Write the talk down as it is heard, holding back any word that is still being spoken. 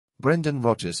Brendan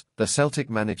Rodgers, the Celtic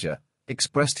manager,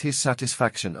 expressed his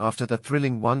satisfaction after the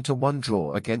thrilling 1-1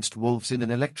 draw against Wolves in an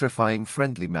electrifying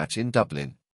friendly match in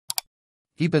Dublin.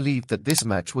 He believed that this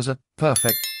match was a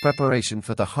perfect preparation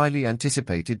for the highly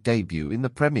anticipated debut in the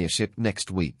Premiership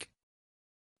next week.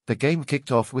 The game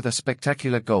kicked off with a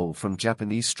spectacular goal from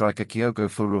Japanese striker Kyogo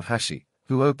Furuhashi,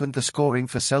 who opened the scoring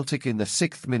for Celtic in the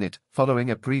 6th minute, following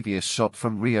a previous shot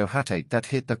from Rio Hatate that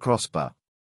hit the crossbar.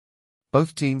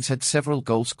 Both teams had several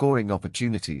goal-scoring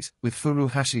opportunities, with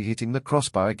Furuhashi hitting the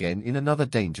crossbar again in another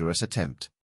dangerous attempt.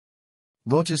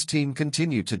 Rodgers' team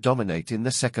continued to dominate in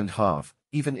the second half,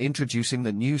 even introducing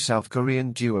the new South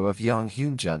Korean duo of Yang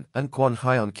Hyun-jun and Kwon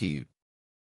Hyun-kyu.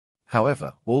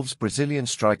 However, Wolves' Brazilian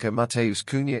striker Matheus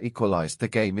Cunha equalized the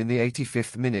game in the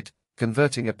 85th minute,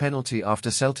 converting a penalty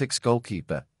after Celtic's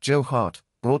goalkeeper, Joe Hart,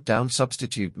 brought down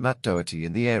substitute Matt Doherty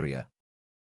in the area.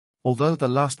 Although the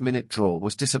last-minute draw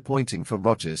was disappointing for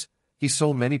Rodgers, he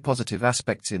saw many positive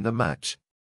aspects in the match.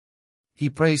 He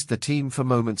praised the team for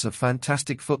moments of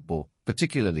fantastic football,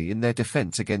 particularly in their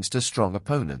defense against a strong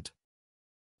opponent.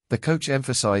 The coach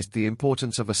emphasized the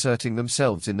importance of asserting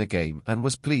themselves in the game and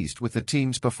was pleased with the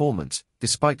team's performance,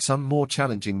 despite some more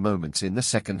challenging moments in the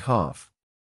second half.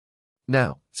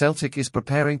 Now, Celtic is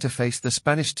preparing to face the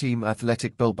Spanish team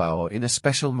Athletic Bilbao in a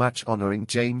special match honoring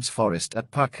James Forrest at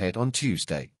Parkhead on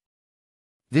Tuesday.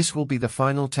 This will be the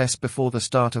final test before the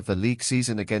start of the league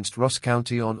season against Ross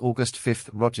County on August 5.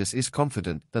 Rodgers is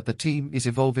confident that the team is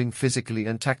evolving physically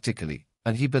and tactically,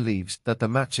 and he believes that the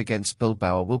match against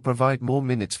Bilbao will provide more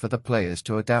minutes for the players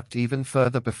to adapt even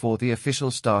further before the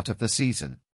official start of the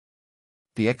season.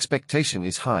 The expectation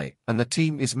is high, and the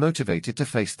team is motivated to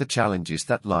face the challenges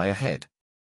that lie ahead.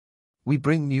 We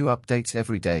bring new updates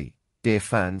every day, dear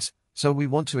fans, so we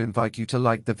want to invite you to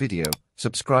like the video,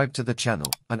 subscribe to the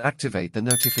channel, and activate the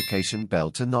notification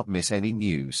bell to not miss any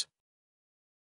news.